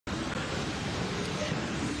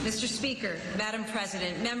Mr. Speaker, Madam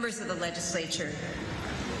President, members of the legislature,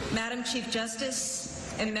 Madam Chief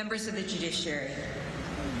Justice, and members of the judiciary,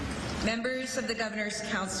 members of the Governor's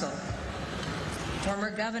Council, former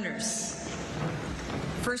governors,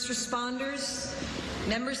 first responders,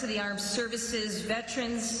 members of the armed services,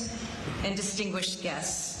 veterans, and distinguished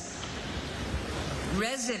guests,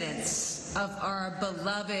 residents of our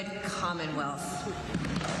beloved Commonwealth.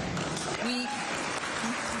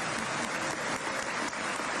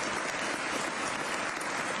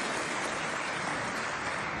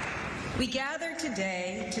 We gather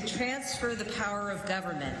today to transfer the power of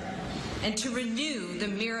government and to renew the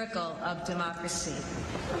miracle of democracy.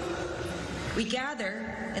 We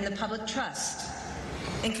gather in the public trust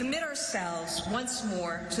and commit ourselves once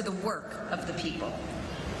more to the work of the people.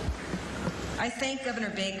 I thank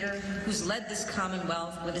Governor Baker, who's led this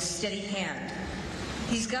Commonwealth with a steady hand.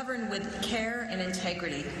 He's governed with care and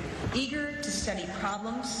integrity, eager to study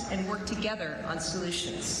problems and work together on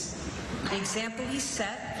solutions. The example he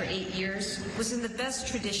set for 8 years was in the best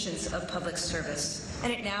traditions of public service,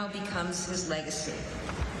 and it now becomes his legacy.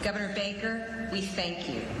 Governor Baker, we thank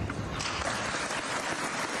you.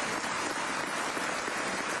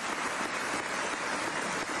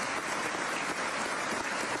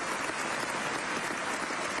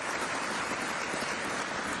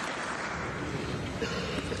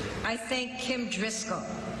 I thank Kim Driscoll.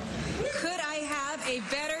 Could I have a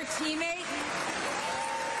better teammate?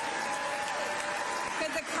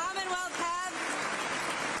 Could the Commonwealth have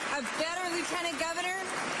a better Lieutenant Governor?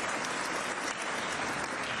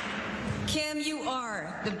 Kim, you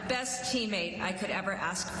are the best teammate I could ever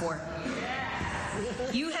ask for.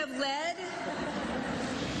 You have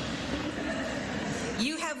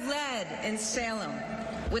led in Salem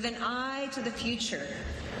with an eye to the future,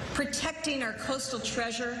 protecting our coastal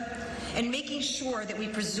treasure and making sure that we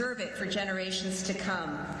preserve it for generations to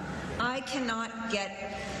come. I cannot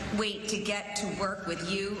wait to get to work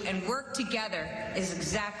with you, and work together is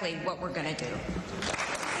exactly what we're going to do.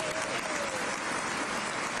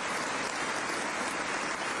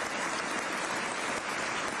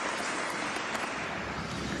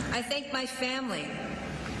 I thank my family,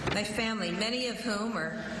 many of whom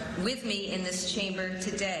are with me in this chamber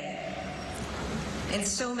today, and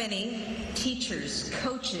so many teachers,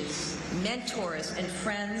 coaches, mentors, and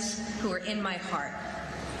friends who are in my heart.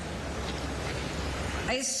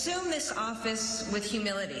 I assume this office with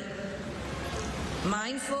humility,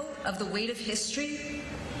 mindful of the weight of history,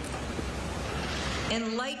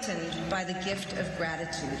 enlightened by the gift of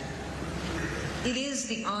gratitude. It is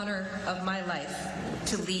the honor of my life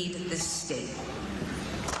to lead this state.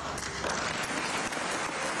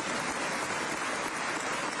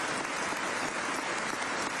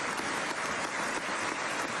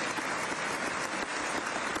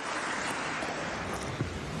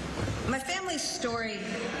 My family's story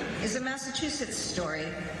is a Massachusetts story,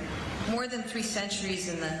 more than 3 centuries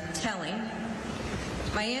in the telling.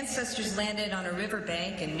 My ancestors landed on a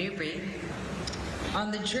riverbank in Newbury.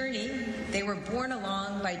 On the journey, they were borne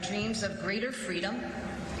along by dreams of greater freedom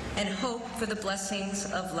and hope for the blessings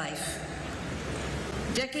of life.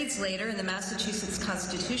 Decades later, in the Massachusetts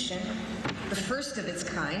Constitution, the first of its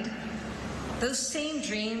kind, those same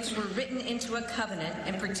dreams were written into a covenant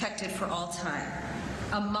and protected for all time.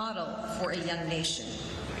 A model for a young nation.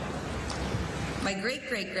 My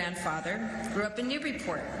great-great-grandfather grew up in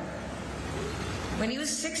Newburyport. When he was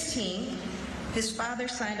 16, his father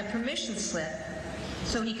signed a permission slip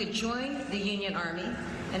so he could join the Union Army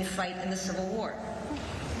and fight in the Civil War.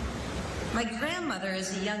 My grandmother,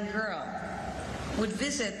 as a young girl, would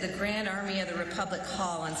visit the Grand Army of the Republic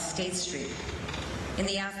Hall on State Street in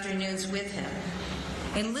the afternoons with him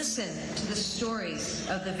and listen to the stories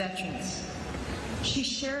of the veterans. She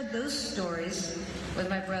shared those stories with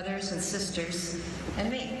my brothers and sisters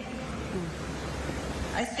and me.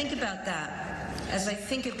 I think about that as I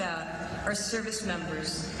think about our service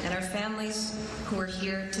members and our families who are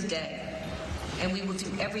here today. And we will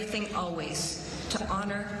do everything always to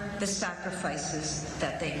honor the sacrifices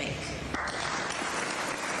that they make.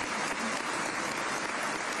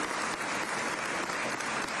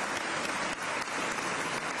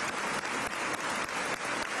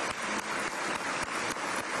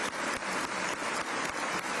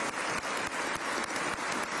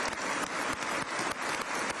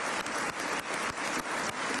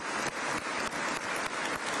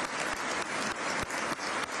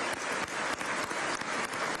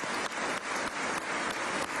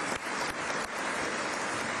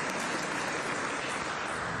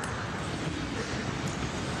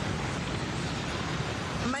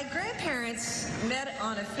 Met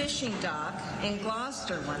on a fishing dock in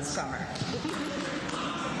Gloucester one summer.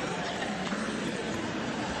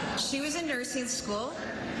 She was in nursing school.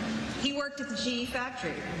 He worked at the GE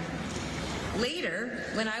factory. Later,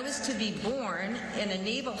 when I was to be born in a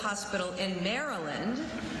naval hospital in Maryland,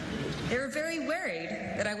 they were very worried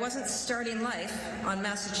that I wasn't starting life on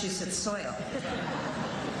Massachusetts soil.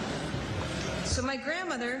 So my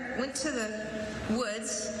grandmother went to the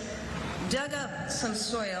woods, dug up some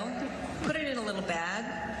soil, put it in a little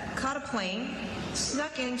bag, caught a plane,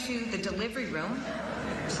 snuck into the delivery room,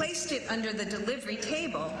 placed it under the delivery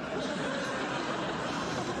table.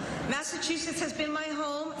 Massachusetts has been my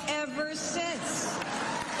home ever since.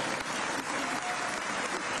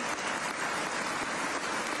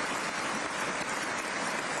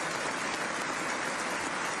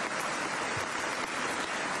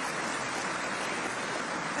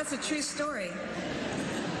 That's a true story.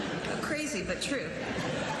 Crazy, but true.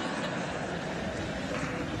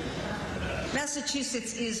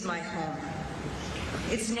 Massachusetts is my home.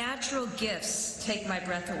 Its natural gifts take my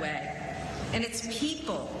breath away, and its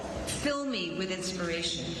people fill me with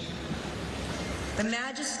inspiration. The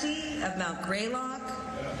majesty of Mount Greylock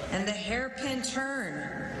and the hairpin turn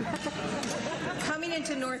coming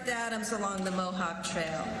into North Adams along the Mohawk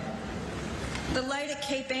Trail. The light at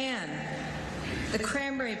Cape Ann, the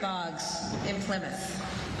cranberry bogs in Plymouth,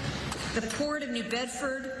 the port of New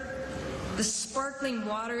Bedford, the sparkling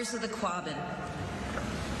waters of the Quabbin,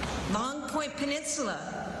 Long Point Peninsula,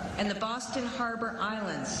 and the Boston Harbor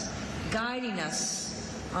Islands, guiding us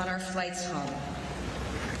on our flights home.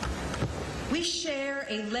 We share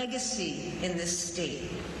a legacy in this state.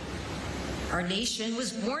 Our nation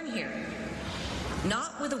was born here,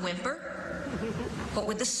 not with a whimper, but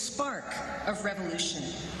with the spark of revolution,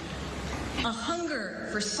 a hunger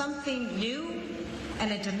for something new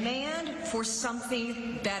and a demand for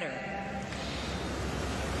something better.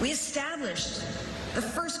 We established the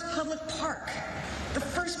first public park, the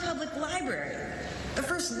first public library, the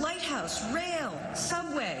first lighthouse, rail,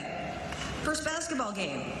 subway, first basketball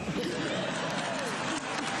game.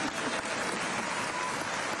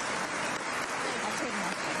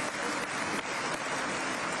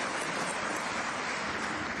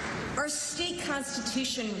 Our state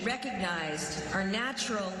constitution recognized our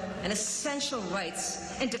natural and essential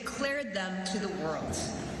rights and declared them to the world.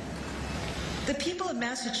 The people of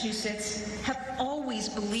Massachusetts have always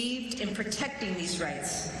believed in protecting these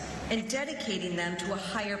rights and dedicating them to a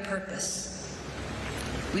higher purpose.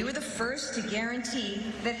 We were the first to guarantee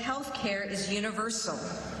that health care is universal.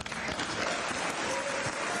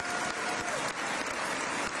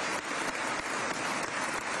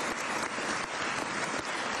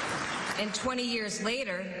 And 20 years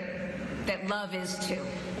later, that love is too.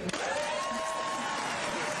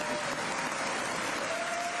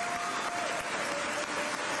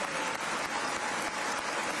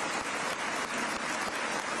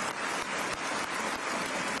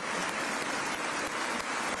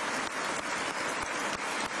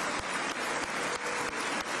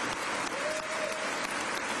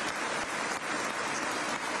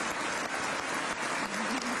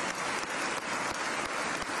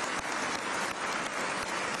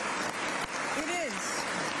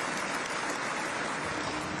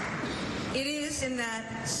 It is in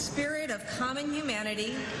that spirit of common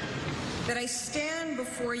humanity that I stand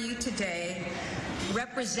before you today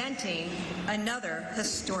representing another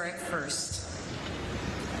historic first.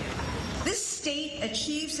 This state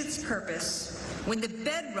achieves its purpose when the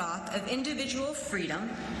bedrock of individual freedom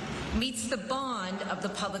meets the bond of the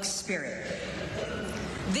public spirit.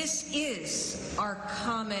 This is our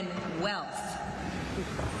common wealth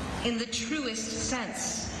in the truest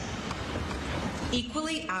sense.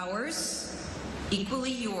 Equally ours,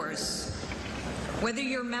 equally yours. Whether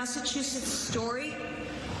your Massachusetts story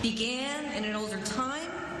began in an older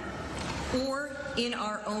time or in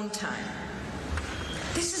our own time.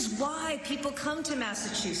 This is why people come to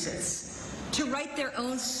Massachusetts, to write their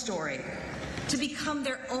own story, to become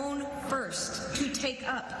their own first, to take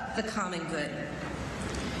up the common good.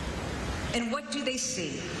 And what do they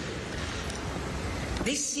see?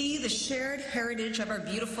 They see the shared heritage of our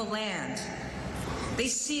beautiful land. They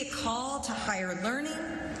see a call to higher learning,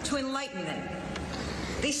 to enlightenment.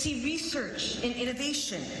 They see research and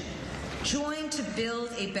innovation, join to build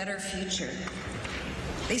a better future.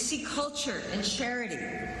 They see culture and charity.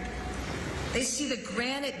 They see the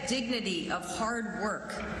granite dignity of hard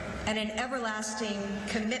work and an everlasting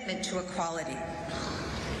commitment to equality.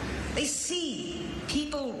 They see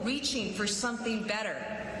people reaching for something better,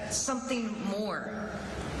 something more.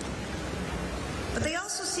 But they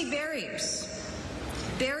also see barriers.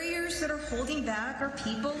 Barriers that are holding back our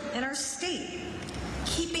people and our state.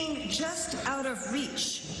 keeping just out of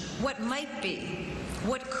reach what might be,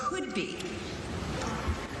 what could be.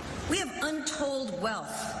 We have untold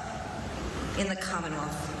wealth in the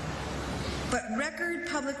Commonwealth, but record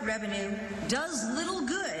public revenue does little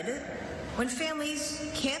good when families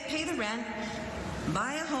can't pay the rent,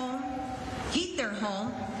 buy a home, heat their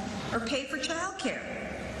home, or pay for childcare.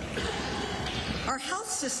 Our health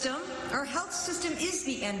system is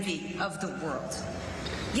the envy of the world.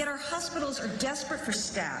 Yet our hospitals are desperate for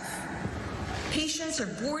staff. Patients are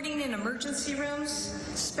boarding in emergency rooms,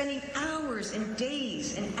 spending hours and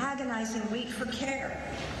days in agonizing wait for care.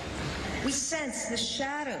 We sense the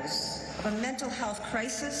shadows of a mental health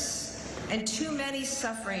crisis and too many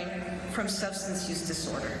suffering from substance use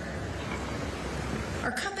disorder.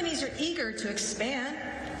 Our companies are eager to expand,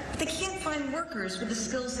 but they can't find workers with the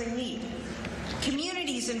skills they need.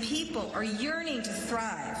 Communities and people are yearning to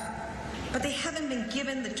thrive, but they haven't been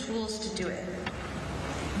given the tools to do it.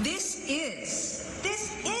 This is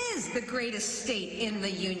the greatest state in the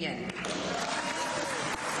Union.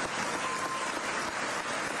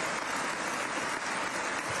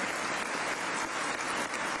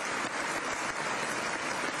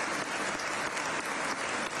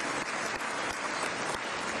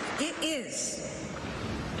 It is.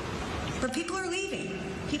 But people are leaving.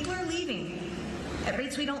 People are leaving at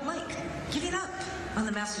rates we don't like, giving up on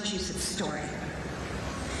the Massachusetts story.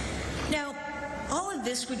 Now, all of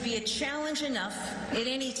this would be a challenge enough at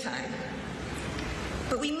any time.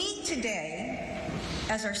 But we meet today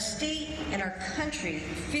as our state and our country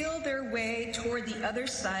feel their way toward the other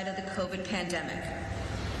side of the COVID pandemic.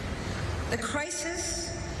 The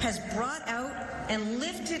crisis has brought out and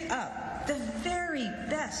lifted up the very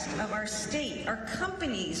best of our state, our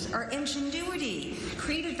companies, our ingenuity,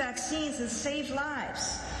 created vaccines and saved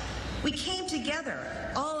lives. We came together,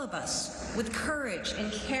 all of us, with courage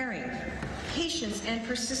and caring, patience and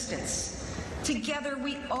persistence. Together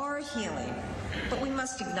we are healing, but we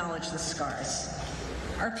must acknowledge the scars.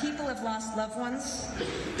 Our people have lost loved ones.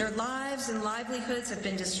 Their lives and livelihoods have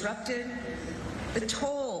been disrupted. The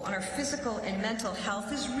toll on our physical and mental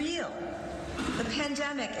health is real. The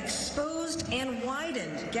pandemic exposed and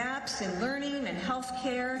widened gaps in learning and health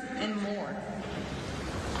care and more.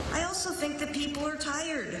 I also think that people are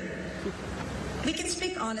tired. We can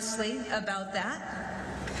speak honestly about that,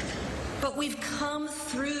 but we've come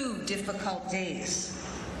through difficult days.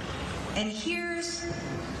 And here's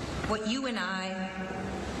what you and I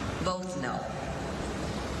both know.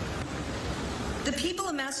 The people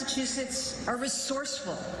of Massachusetts are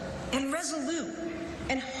resourceful and resolute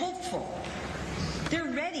and hopeful. They're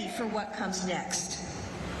ready for what comes next.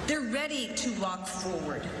 They're ready to walk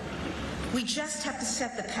forward. We just have to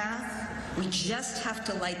set the path. We just have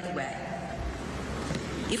to light the way.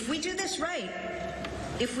 If we do this right,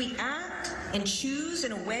 if we act and choose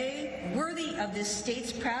in a way worthy of this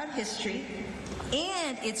state's proud history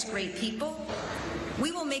and its great people,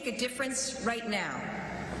 we will make a difference right now.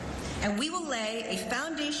 And we will lay a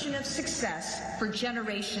foundation of success for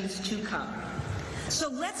generations to come. So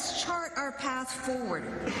let's chart our path forward,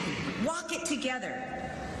 walk it together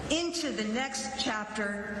into the next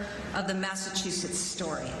chapter of the Massachusetts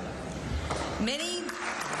story. Many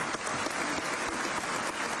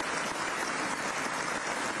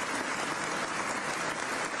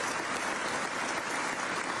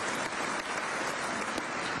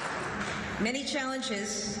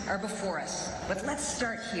challenges are before us, but let's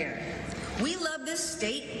start here. We love this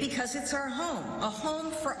state because it's our home, a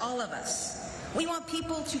home for all of us. We want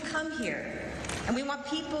people to come here, and we want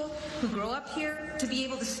people who grow up here to be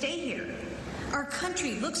able to stay here. Our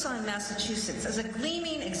country looks on Massachusetts as a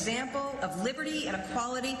gleaming example of liberty and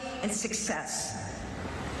equality and success.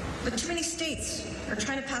 But too many states are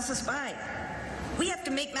trying to pass us by. We have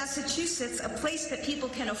to make Massachusetts a place that people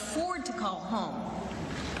can afford to call home.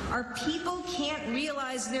 Our people can't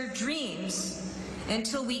realize their dreams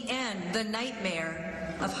until we end the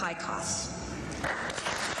nightmare of high costs.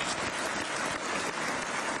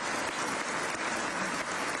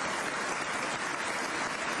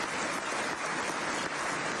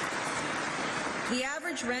 The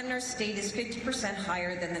average rent in our state is 50%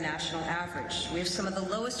 higher than the national average. We have some of the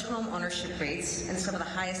lowest home ownership rates and some of the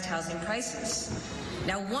highest housing prices.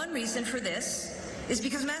 Now, one reason for this is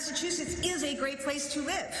because Massachusetts is a great place to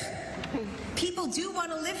live. People do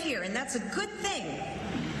want to live here, and that's a good thing.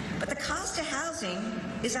 But the cost of housing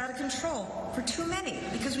is out of control for too many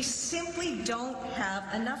because we simply don't have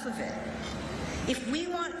enough of it. If we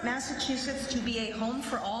want Massachusetts to be a home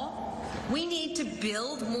for all, we need to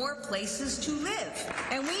build more places to live.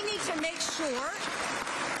 And we need to make sure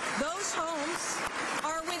those homes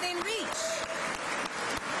are within reach.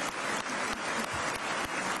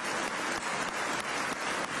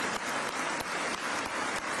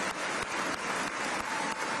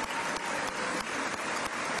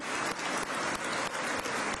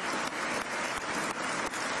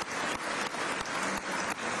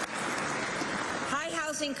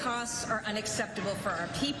 Housing costs are unacceptable for our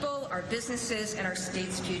people, our businesses, and our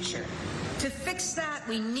state's future. To fix that,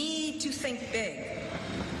 we need to think big.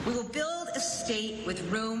 We will build a state with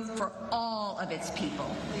room for all of its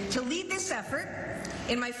people. To lead this effort,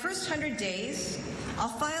 in my first 100 days, I'll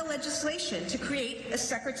file legislation to create a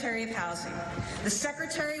Secretary of Housing. The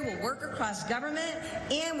Secretary will work across government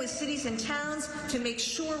and with cities and towns to make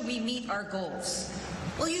sure we meet our goals.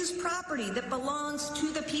 We'll use property that belongs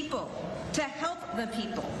to the people to help the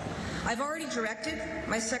people. I've already directed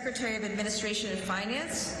my Secretary of Administration and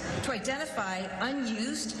Finance to identify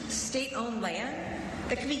unused state-owned land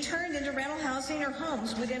that can be turned into rental housing or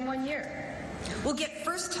homes within 1 year. We'll get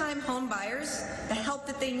first-time home buyers the help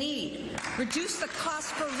that they need, reduce the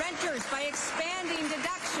cost for renters by expanding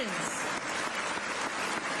deductions.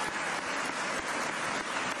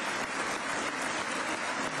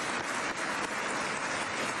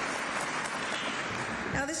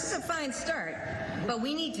 Now, this is a fine start, but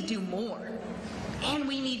we need to do more, and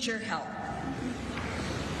we need your help.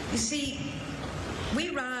 You see, we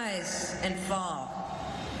rise and fall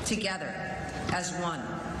together as one,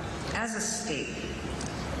 as a state.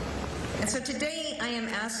 And so today I am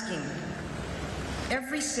asking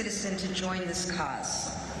every citizen to join this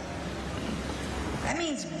cause. That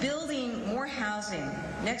means building more housing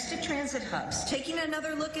next to transit hubs, taking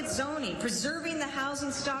another look at zoning, preserving the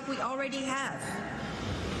housing stock we already have.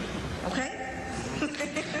 Okay?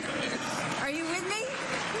 Are you with me?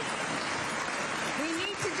 We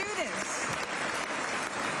need to do this.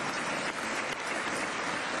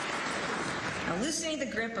 Now, loosening the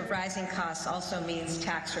grip of rising costs also means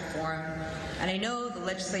tax reform, and I know the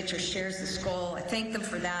legislature shares this goal. I thank them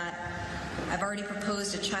for that. I've already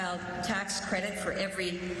proposed a child tax credit for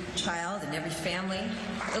every child and every family.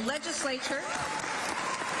 The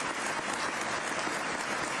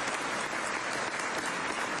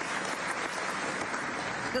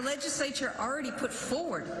legislature already put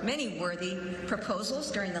forward many worthy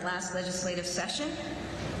proposals during the last legislative session.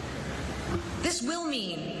 This will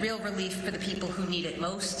mean real relief for the people who need it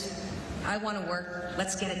most. I want to work.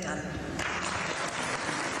 Let's get it done.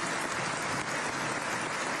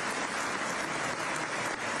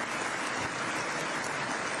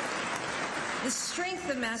 The strength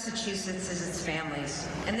of Massachusetts is its families,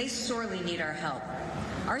 and they sorely need our help.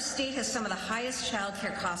 Our state has some of the highest child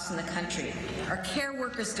care costs in the country. Our care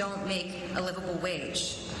workers don't make a livable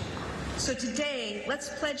wage. So today, let's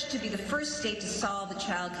pledge to be the first state to solve the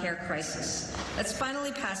child care crisis. Let's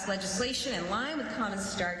finally pass legislation in line with Common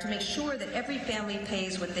Start to make sure that every family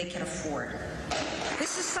pays what they can afford.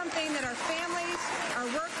 This is something that our families, our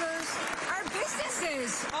workers, our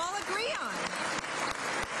businesses all agree on.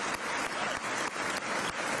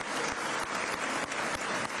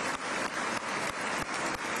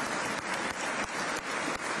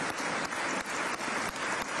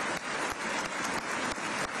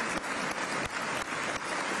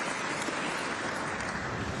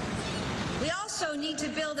 Need to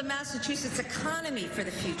build a Massachusetts economy for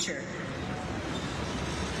the future.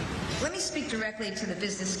 Let me speak directly to the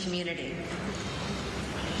business community.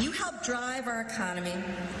 You help drive our economy,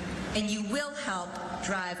 and you will help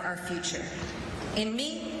drive our future. In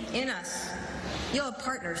me, in us, you'll have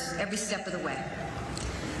partners every step of the way.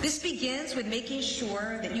 This begins with making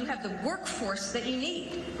sure that you have the workforce that you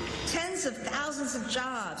need. Tens of thousands of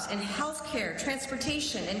jobs in healthcare,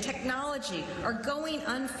 transportation, and technology are going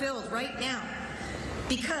unfilled right now,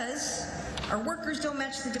 because our workers don't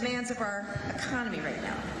match the demands of our economy right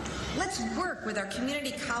now. Let's work with our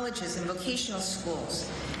community colleges and vocational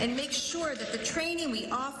schools and make sure that the training we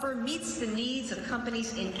offer meets the needs of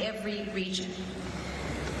companies in every region.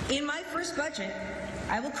 In my first budget,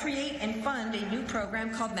 I will create and fund a new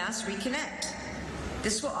program called Mass Reconnect.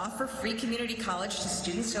 This will offer free community college to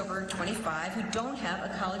students over 25 who don't have a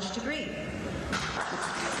college degree.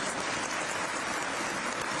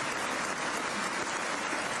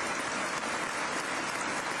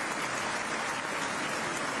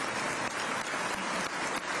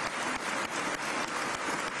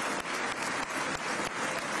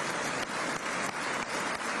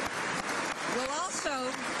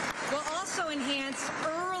 We'll also enhance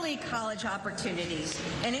early college opportunities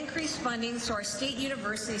and increase funding so our state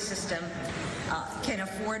university system can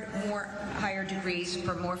afford more higher degrees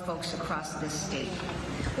for more folks across this state.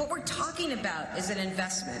 What we're talking about is an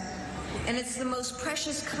investment, and it's the most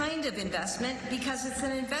precious kind of investment because it's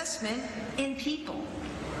an investment in people.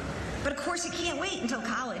 But of course, it can't wait until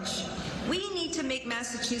college. We need to make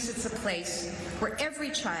Massachusetts a place where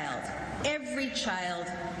every child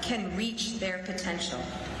can reach their potential.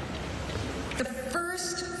 The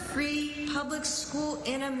first free public school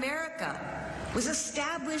in America was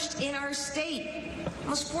established in our state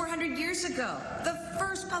almost 400 years ago, the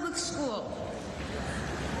first public school.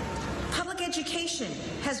 Public education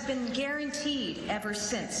has been guaranteed ever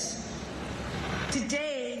since.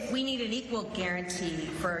 Today, we need an equal guarantee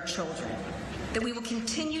for our children, that we will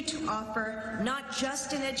continue to offer not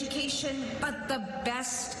just an education, but the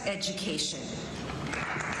best education.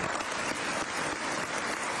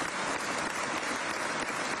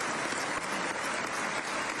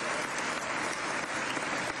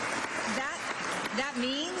 That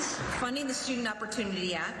means funding the Student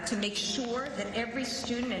Opportunity Act to make sure that every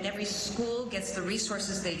student and every school gets the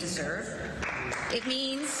resources they deserve. It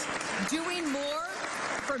means doing more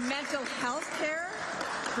for mental health care,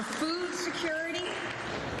 for food security.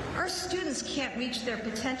 Our students can't reach their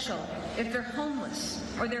potential if they're homeless,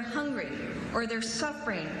 or they're hungry, or they're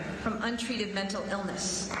suffering from untreated mental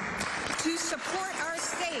illness. To support our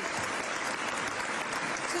state,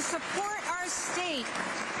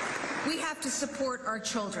 we have to support our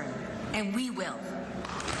children, and we will.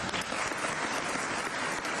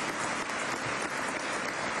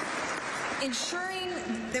 Ensuring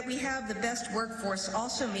that we have the best workforce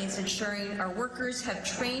also means ensuring our workers have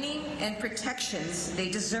training and protections they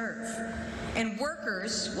deserve. And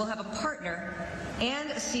workers will have a partner and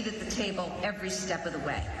a seat at the table every step of the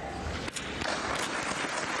way.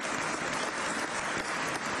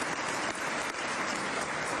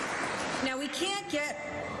 Now, we can't get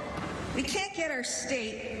our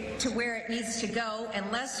state to where it needs to go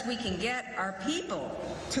unless we can get our people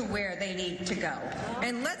to where they need to go.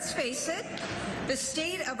 And let's face it, the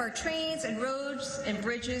state of our trains and roads and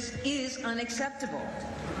bridges is unacceptable.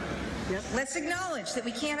 Yep. Let's acknowledge that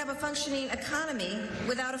we can't have a functioning economy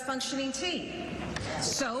without a functioning team.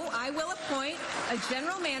 So I will appoint a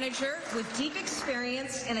general manager with deep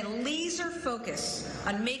experience and a laser focus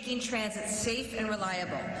on making transit safe and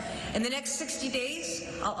reliable. In the next 60 days,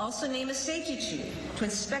 I'll also name a safety chief to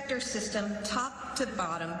inspect our system top to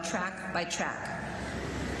bottom, track by track.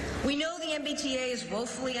 We know the MBTA is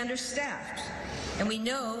woefully understaffed, and we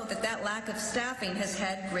know that lack of staffing has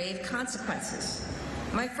had grave consequences.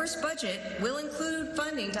 My first budget will include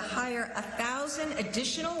funding to hire 1,000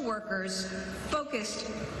 additional workers focused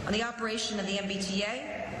on the operation of the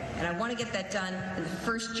MBTA, and I want to get that done in the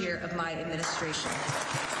first year of my administration.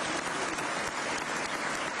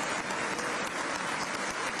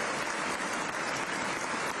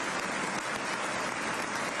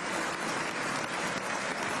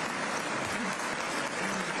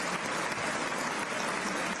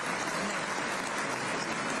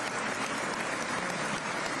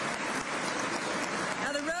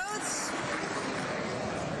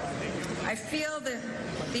 I feel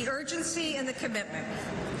the urgency and the commitment.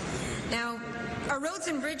 Now, our roads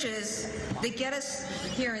and bridges that get us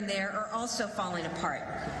here and there are also falling apart.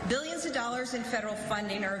 Billions of dollars in federal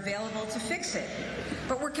funding are available to fix it,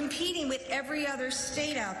 but we're competing with every other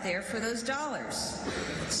state out there for those dollars.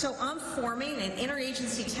 So I'm forming an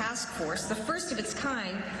interagency task force, the first of its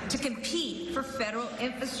kind, to compete for federal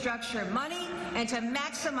infrastructure money and to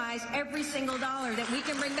maximize every single dollar that we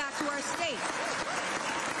can bring back to our state.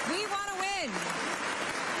 We want to win.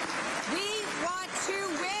 We want to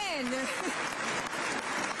win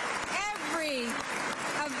every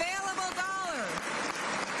available dollar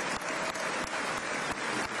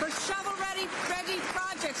for shovel-ready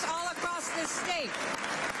projects all across this state.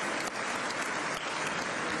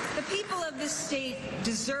 The people of this state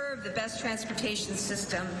deserve the best transportation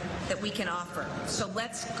system that we can offer, so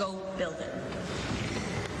let's go build it.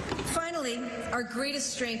 Finally, our greatest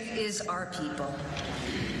strength is our people.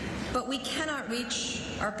 But we cannot reach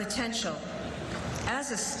our potential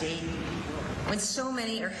as a state when so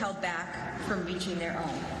many are held back from reaching their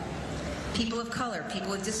own. People of color,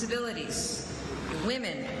 people with disabilities,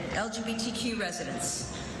 women, LGBTQ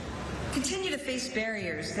residents continue to face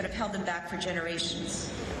barriers that have held them back for generations.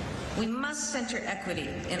 We must center equity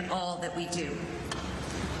in all that we do.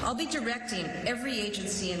 I'll be directing every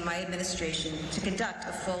agency in my administration to conduct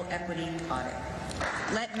a full equity audit.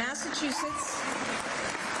 Let Massachusetts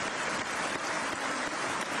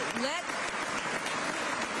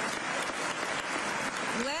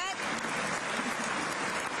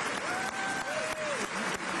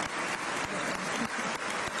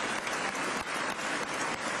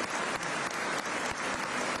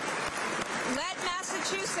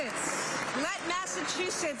Let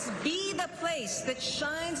Massachusetts be the place that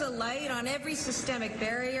shines a light on every systemic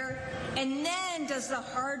barrier and then does the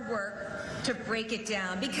hard work to break it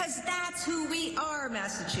down, because that's who we are,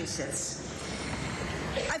 Massachusetts.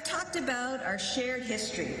 I've talked about our shared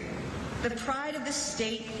history, the pride of the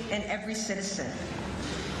state and every citizen.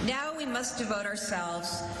 Now we we must devote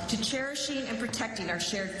ourselves to cherishing and protecting our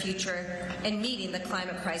shared future and meeting the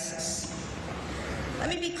climate crisis. Let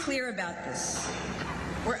me be clear about this.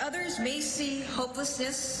 Where others may see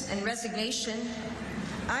hopelessness and resignation,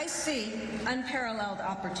 I see unparalleled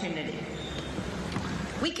opportunity.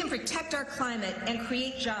 We can protect our climate and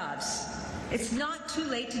create jobs. It's not too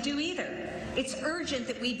late to do either. It's urgent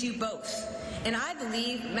that we do both. And I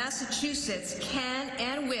believe Massachusetts can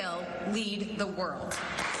and will lead the world.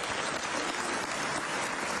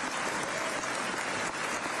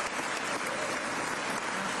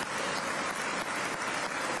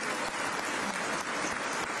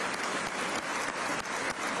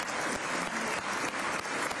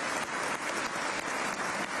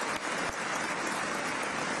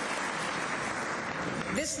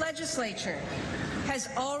 This legislature has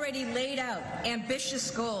already laid out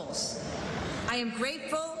ambitious goals. I am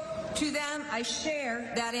grateful to them. I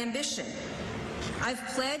share that ambition. I've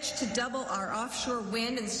pledged to double our offshore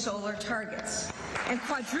wind and solar targets and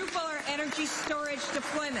quadruple our energy storage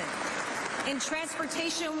deployment. In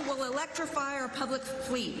transportation, we'll electrify our public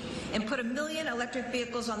fleet and put 1 million electric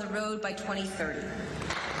vehicles on the road by 2030.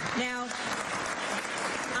 Now,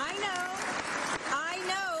 I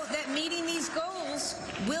know that meeting these goals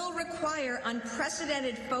will require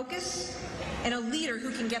unprecedented focus and a leader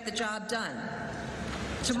who can get the job done.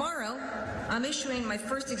 Tomorrow, I'm issuing my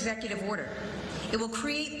first executive order. It will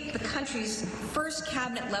create the country's first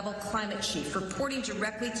cabinet-level climate chief, reporting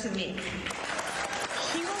directly to me.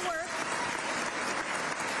 She will work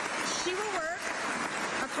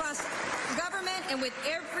across government and with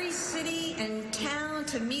every city and town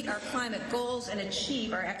to meet our climate goals and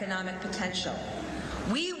achieve our economic potential.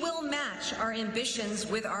 We will match our ambitions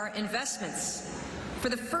with our investments. For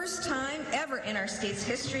the first time ever in our state's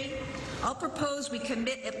history, I'll propose we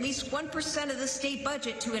commit at least 1% of the state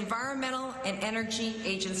budget to environmental and energy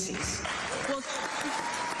agencies. We'll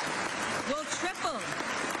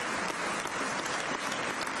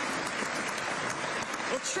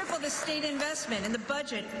triple the state investment in the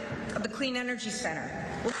budget of the Clean Energy Center.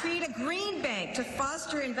 We'll create a green bank to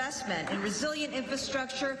foster investment in resilient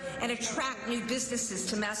infrastructure and attract new businesses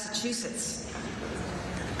to Massachusetts.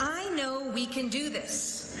 I know we can do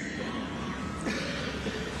this.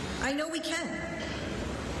 I know we can.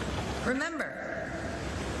 Remember,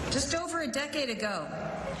 just over a decade ago,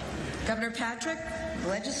 Governor Patrick, the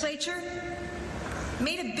legislature,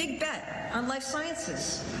 made a big bet on life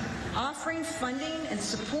sciences, offering funding and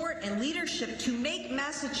support and leadership to make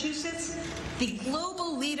Massachusetts the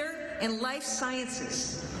global leader in life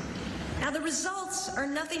sciences. Now, the results are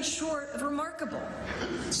nothing short of remarkable.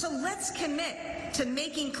 So let's commit to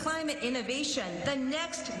making climate innovation the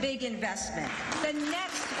next big investment, the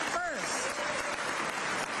next first.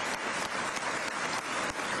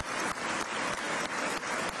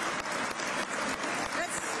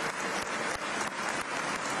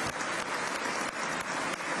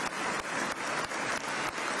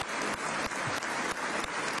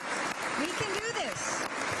 We can do this.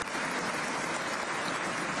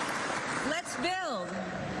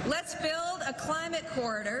 Let's build a climate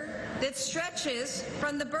corridor that stretches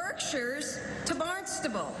from the Berkshires to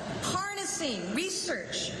Barnstable, harnessing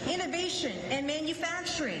research, innovation, and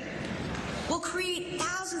manufacturing. We'll create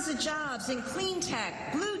thousands of jobs in clean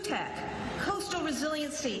tech, blue tech, coastal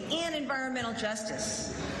resiliency, and environmental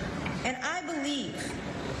justice. And I believe,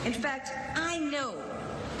 in fact, I know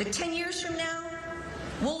that 10 years from now,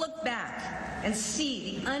 we'll look back and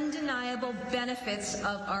see the undeniable benefits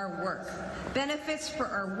of our work. Benefits for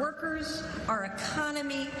our workers, our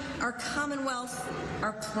economy, our Commonwealth,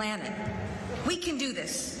 our planet. We can do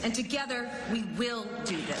this, and together we will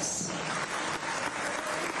do this.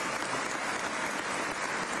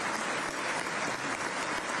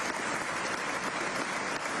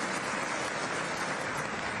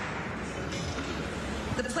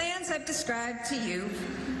 The plans I've described to you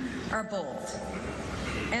are bold,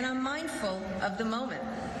 and I'm mindful of the moment.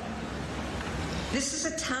 This is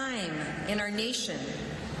a time in our nation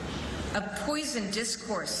of poisoned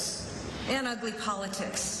discourse and ugly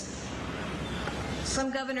politics.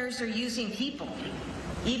 Some governors are using people,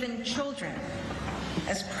 even children,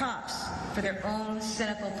 as props for their own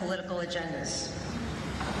cynical political agendas.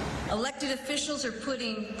 Elected officials are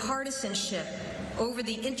putting partisanship over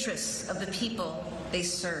the interests of the people they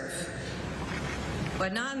serve.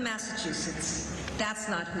 But not in Massachusetts. That's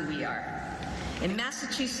not who we are. In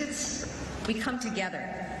Massachusetts, we come together.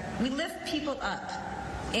 We lift people up,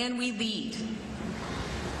 and we lead.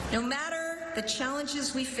 No matter the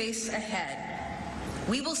challenges we face ahead,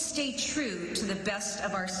 we will stay true to the best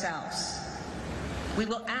of ourselves. We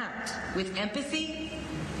will act with empathy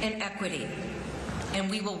and equity. and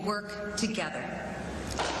we will work together.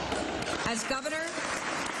 As governor,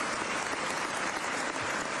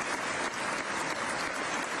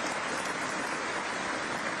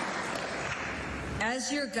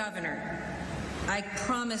 as your governor, I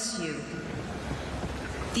promise you,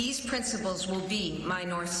 these principles will be my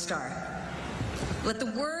North Star. Let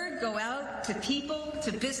the word go out to people,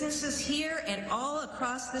 to businesses here and all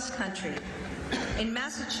across this country. In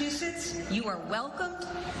Massachusetts, you are welcomed,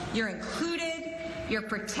 you're included, you're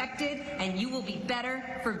protected, and you will be better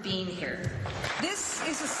for being here. This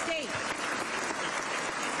is a state.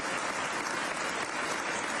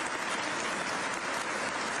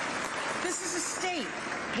 This is a state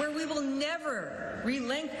where we will never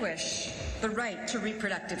relinquish the right to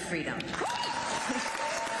reproductive freedom.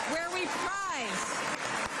 Where we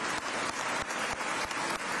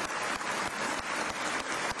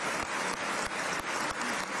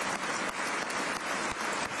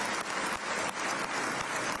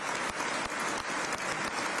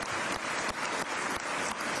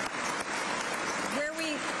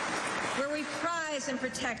prize and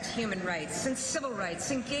protect human rights and civil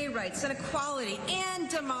rights and gay rights and equality and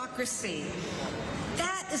democracy.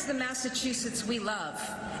 That is the Massachusetts we love,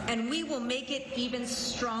 and we will make it even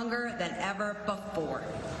stronger than ever before.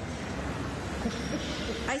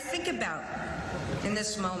 I think about, in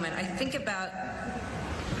this moment, I think about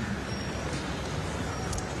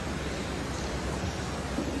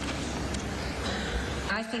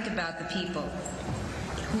the people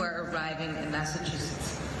who are arriving in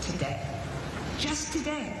Massachusetts today. Just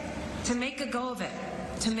today, to make a go of it,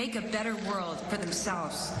 to make a better world for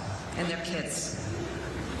themselves and their kids.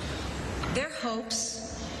 Their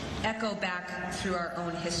hopes echo back through our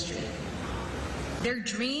own history. Their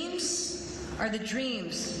dreams are the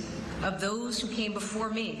dreams of those who came before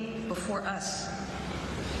me, before us.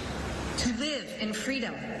 To live in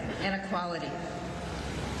freedom and equality,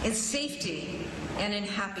 in safety and in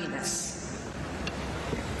happiness.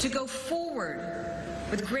 To go forward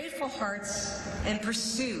with grateful hearts and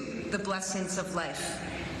pursue the blessings of life.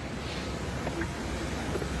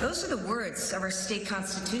 Those are the words of our state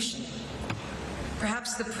constitution,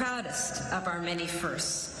 perhaps the proudest of our many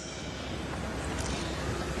firsts.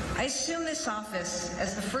 I assume this office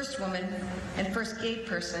as the first woman and first gay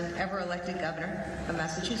person ever elected governor of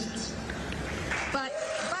Massachusetts.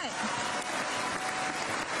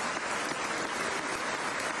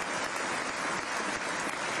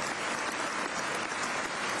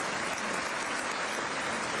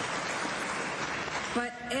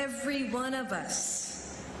 But every one of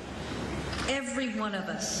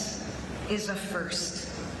us is a first.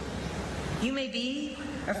 You may be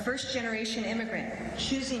a first-generation immigrant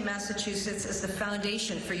choosing Massachusetts as the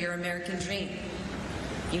foundation for your American dream.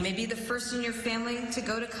 You may be the first in your family to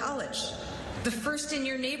go to college, the first in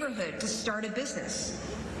your neighborhood to start a business.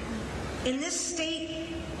 In this state,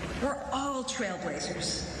 we're all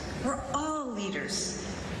trailblazers. We're all leaders.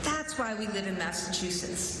 That's why we live in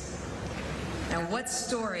Massachusetts. Now, what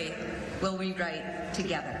story will we write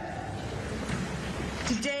together?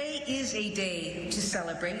 Today is a day to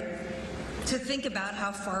celebrate, to think about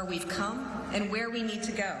how far we've come and where we need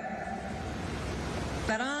to go.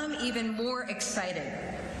 But I'm even more excited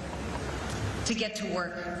to get to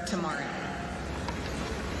work tomorrow,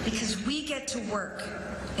 because we get to work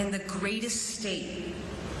in the greatest state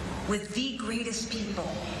with the greatest people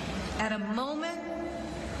at a moment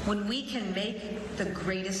when we can make the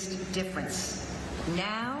greatest difference,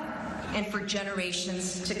 now and for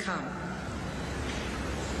generations to come.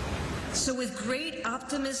 So with great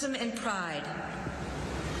optimism and pride,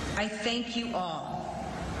 I thank you all.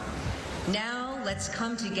 Now let's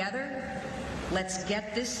come together. Let's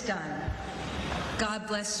get this done. God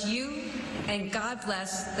bless you, and God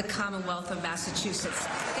bless the Commonwealth of Massachusetts.